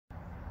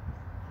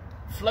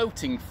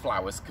floating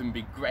flowers can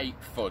be great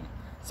fun.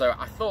 So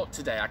I thought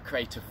today I'd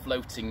create a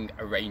floating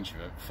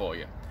arrangement for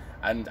you.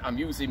 And I'm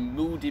using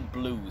moody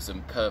blues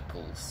and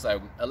purples.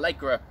 So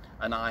Allegra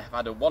and I have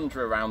had a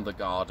wander around the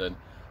garden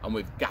and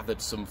we've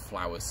gathered some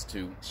flowers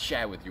to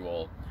share with you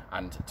all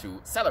and to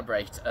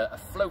celebrate a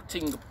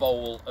floating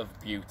bowl of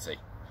beauty.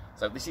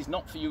 So this is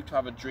not for you to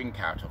have a drink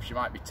out of. You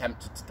might be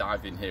tempted to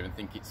dive in here and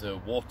think it's a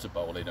water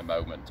bowl in a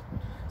moment.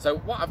 So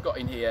what I've got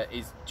in here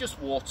is just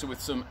water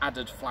with some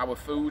added flower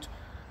food.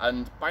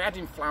 And by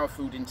adding flower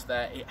food into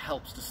there, it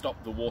helps to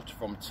stop the water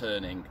from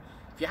turning.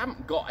 If you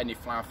haven't got any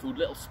flower food, a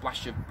little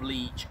splash of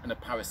bleach and a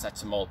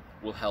paracetamol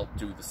will help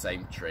do the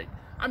same trick.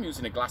 I'm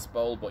using a glass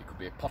bowl, but it could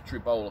be a pottery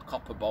bowl, a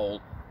copper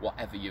bowl,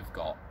 whatever you've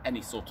got.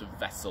 Any sort of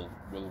vessel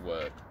will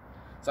work.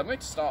 So I'm going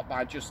to start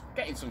by just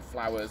getting some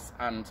flowers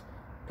and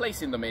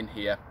placing them in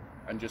here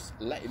and just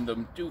letting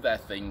them do their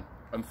thing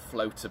and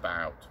float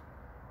about.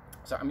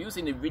 So I'm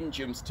using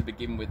eryngiums to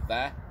begin with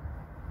there.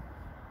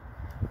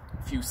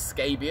 A few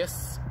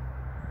scabious.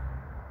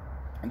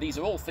 And these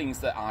are all things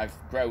that I've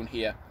grown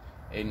here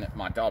in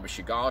my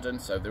Derbyshire garden,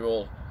 so they're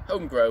all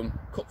homegrown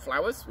cut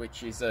flowers,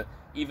 which is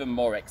even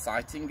more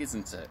exciting,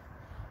 isn't it?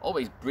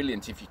 Always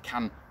brilliant if you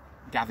can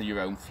gather your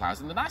own flowers.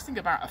 And the nice thing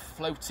about a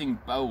floating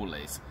bowl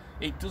is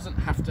it doesn't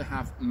have to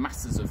have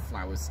masses of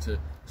flowers to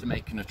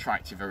make an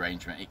attractive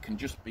arrangement. It can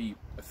just be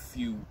a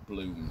few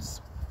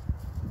blooms.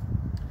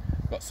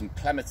 Got some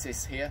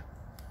clematis here.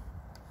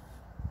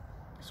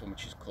 This one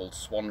which is called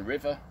Swan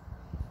River.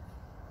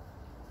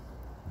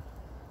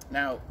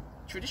 Now,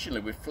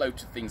 traditionally we've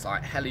floated things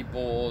like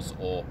hellebores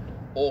or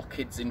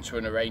orchids into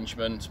an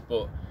arrangement,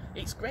 but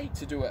it's great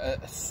to do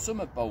a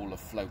summer bowl of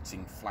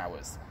floating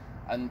flowers.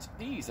 And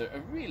these are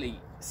really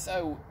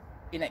so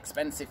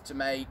inexpensive to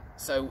make,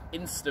 so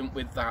instant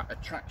with that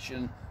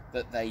attraction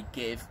that they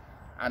give,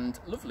 and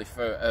lovely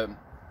for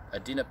a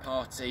dinner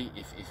party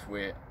if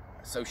we're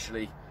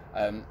socially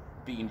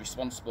being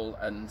responsible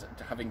and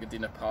having a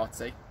dinner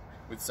party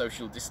with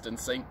social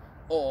distancing,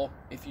 or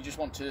if you just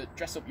want to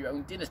dress up your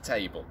own dinner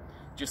table.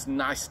 Just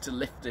nice to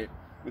lift it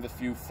with a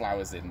few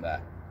flowers in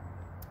there.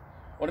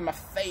 One of my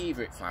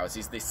favourite flowers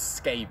is this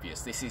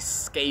scabious. This is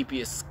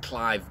Scabious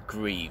Clive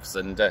Greaves,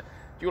 and do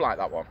you like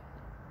that one?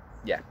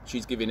 Yeah,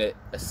 she's giving it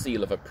a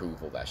seal of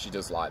approval there. She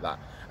does like that.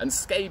 And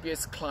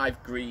Scabious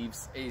Clive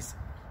Greaves is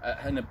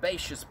an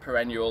herbaceous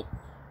perennial.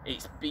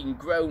 It's been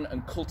grown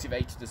and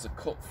cultivated as a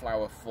cut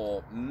flower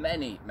for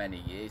many,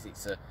 many years.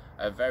 It's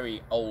a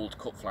very old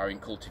cut flower in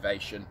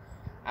cultivation,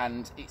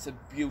 and it's a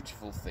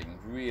beautiful thing,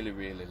 really,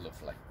 really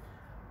lovely.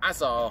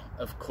 As are,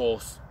 of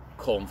course,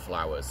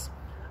 cornflowers.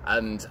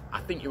 And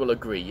I think you will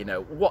agree, you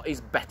know, what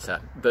is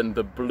better than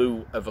the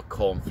blue of a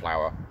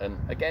cornflower? And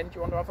again, do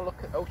you want to have a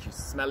look at, oh, she's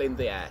smelling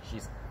the air,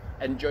 she's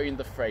enjoying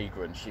the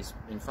fragrance, she's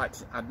in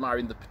fact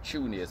admiring the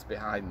petunias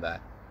behind there.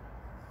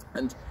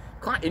 And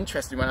quite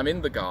interesting when I'm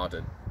in the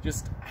garden,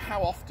 just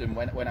how often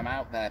when I'm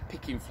out there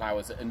picking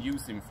flowers and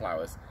using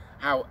flowers,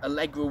 how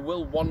Allegra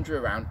will wander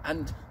around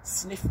and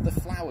sniff the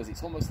flowers.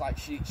 It's almost like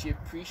she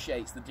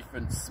appreciates the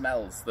different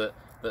smells that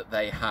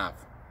they have.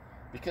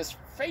 Because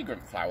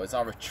fragrant flowers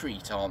are a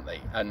treat, aren't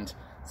they? And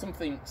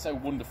something so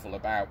wonderful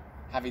about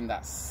having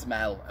that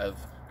smell of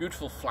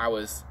beautiful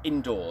flowers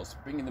indoors,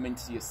 bringing them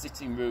into your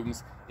sitting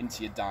rooms,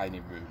 into your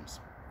dining rooms.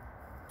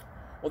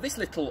 Well, this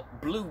little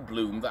blue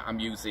bloom that I'm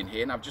using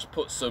here, and I've just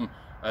put some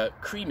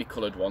creamy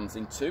coloured ones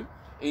into,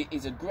 it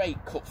is a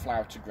great cut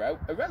flower to grow.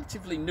 A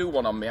relatively new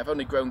one on me. I've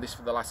only grown this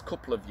for the last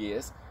couple of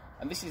years,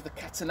 and this is the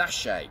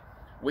Catenaceae,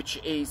 which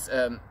is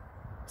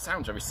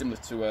sounds very similar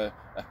to a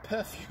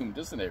perfume,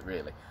 doesn't it,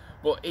 really?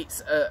 But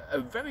it's a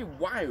very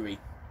wiry,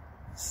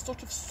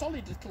 sort of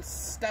solid little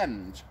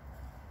stemmed,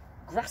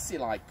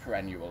 grassy-like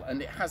perennial,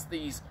 and it has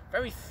these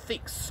very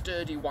thick,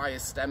 sturdy wire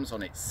stems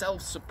on it,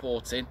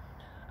 self-supporting.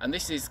 And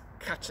this is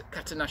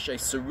Catenaceae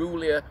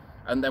cerulea,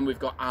 and then we've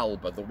got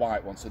Alba, the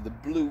white one. So the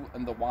blue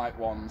and the white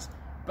ones,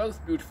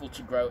 both beautiful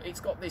to grow.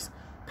 It's got this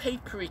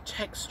papery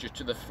texture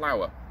to the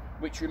flower,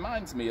 which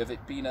reminds me of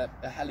it being a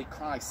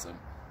helichrysum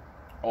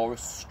or a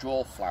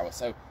straw flower.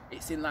 So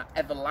it's in that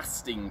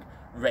everlasting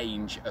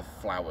range of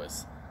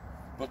flowers,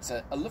 but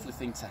a lovely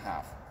thing to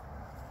have.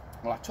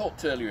 Well, I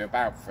talked earlier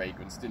about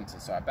fragrance, didn't I?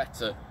 So I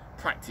better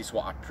practice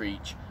what I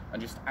preach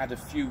and just add a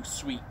few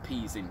sweet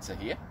peas into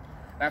here.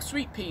 Now,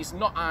 sweet peas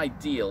not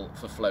ideal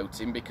for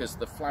floating because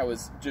the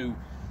flowers do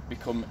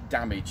become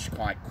damaged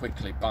quite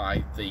quickly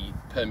by the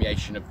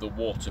permeation of the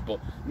water,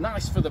 but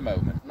nice for the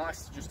moment,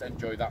 nice to just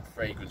enjoy that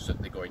fragrance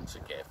that they're going to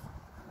give.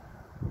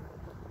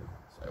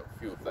 So a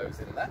few of those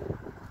in there.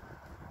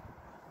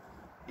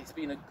 It's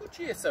been a good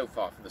year so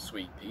far for the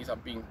sweet peas.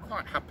 I've been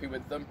quite happy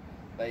with them.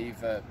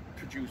 They've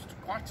produced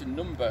quite a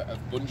number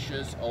of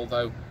bunches,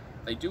 although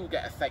they do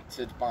get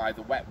affected by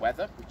the wet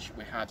weather, which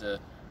we had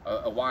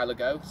a while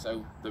ago.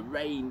 So the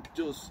rain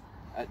does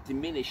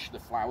diminish the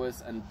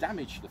flowers and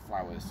damage the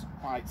flowers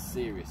quite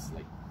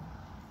seriously.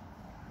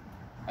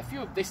 A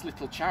few of this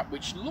little chap,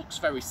 which looks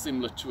very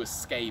similar to a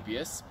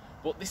scabious,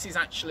 but this is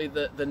actually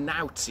the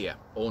Nautia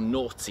or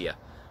Nautia,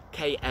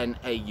 K-N-A-U-T-I-A.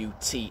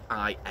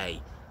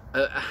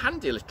 a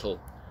handy little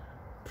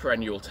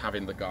perennial to have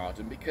in the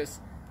garden because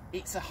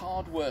it's a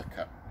hard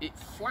worker. It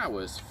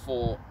flowers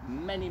for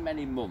many,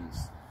 many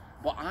months,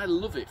 but I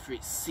love it for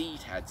its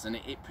seed heads, and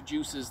it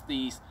produces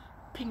these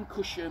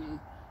pincushion,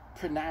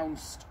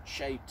 pronounced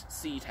shaped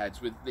seed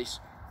heads with this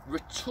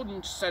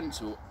rotund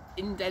centre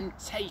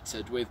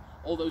indentated with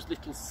all those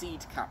little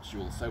seed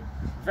capsules, so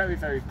very,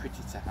 very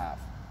pretty to have.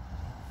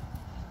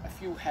 A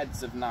few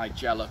heads of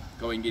Nigella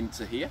going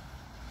into here.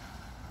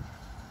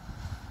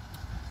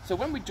 So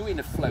when we're doing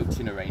a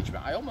floating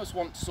arrangement, I almost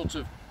want to sort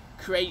of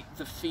create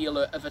the feel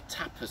of a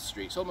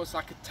tapestry. It's almost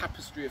like a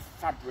tapestry of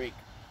fabric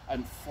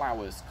and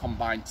flowers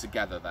combined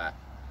together there.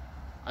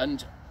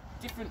 And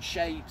different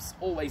shapes,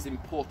 always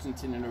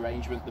important in an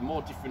arrangement. The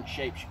more different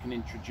shapes you can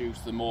introduce,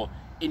 the more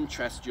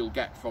interest you'll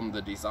get from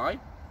the design.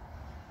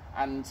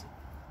 And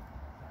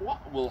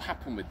what will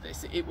happen with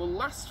this, it will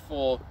last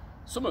for,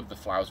 some of the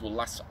flowers will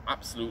last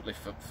absolutely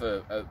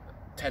for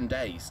 10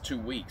 days, 2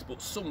 weeks,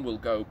 but some will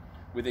go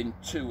within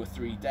 2 or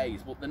 3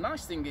 days. But the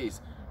nice thing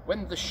is,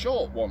 when the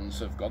short ones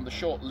have gone, the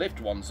short-lived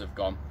ones have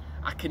gone,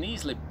 I can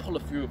easily pull a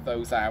few of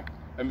those out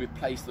and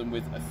replace them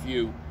with a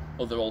few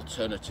other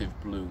alternative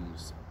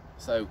blooms.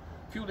 So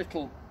a few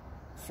little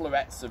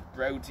florets of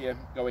Brodia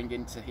going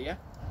into here.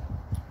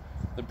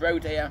 The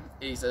Brodia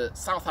is a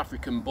South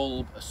African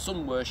bulb, a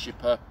sun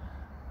worshipper.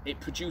 It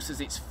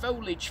produces its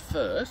foliage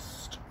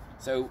first,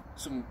 so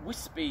some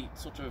wispy,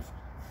 sort of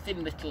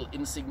thin little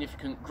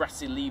insignificant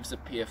grassy leaves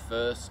appear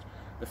first.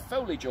 The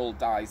foliage all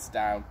dies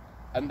down,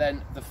 and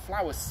then the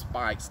flower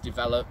spikes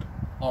develop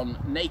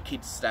on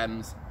naked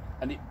stems,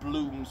 and it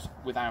blooms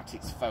without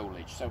its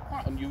foliage. So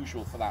quite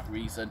unusual for that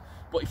reason.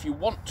 But if you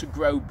want to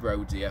grow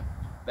Brodia,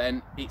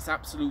 then it's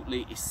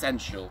absolutely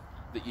essential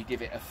that you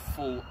give it a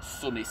full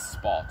sunny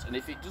spot. And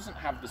if it doesn't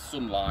have the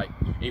sunlight,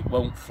 it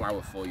won't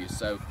flower for you.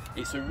 So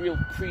it's a real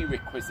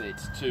prerequisite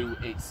to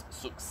its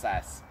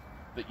success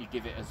that you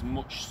give it as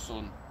much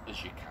sun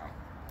as you can.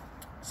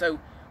 So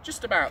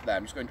just about there,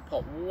 I'm just going to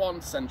put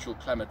one central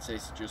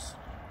clematis just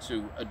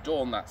to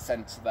adorn that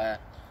centre there.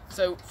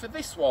 So for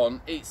this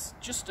one, it's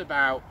just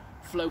about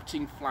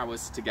floating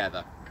flowers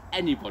together.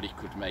 Anybody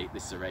could make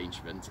this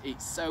arrangement.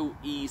 It's so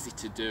easy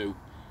to do.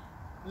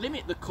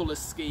 Limit the colour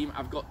scheme.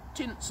 I've got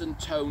tints and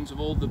tones of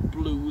all the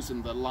blues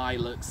and the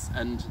lilacs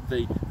and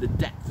the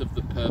depth of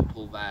the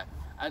purple there.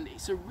 And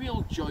it's a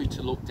real joy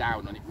to look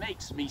down on. It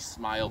makes me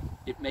smile,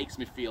 it makes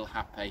me feel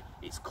happy,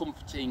 it's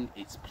comforting,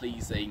 it's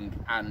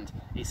pleasing, and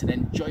it's an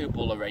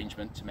enjoyable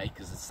arrangement to make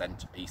as a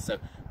centrepiece. So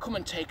come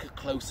and take a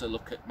closer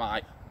look at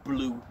my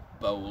blue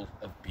bowl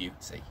of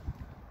beauty.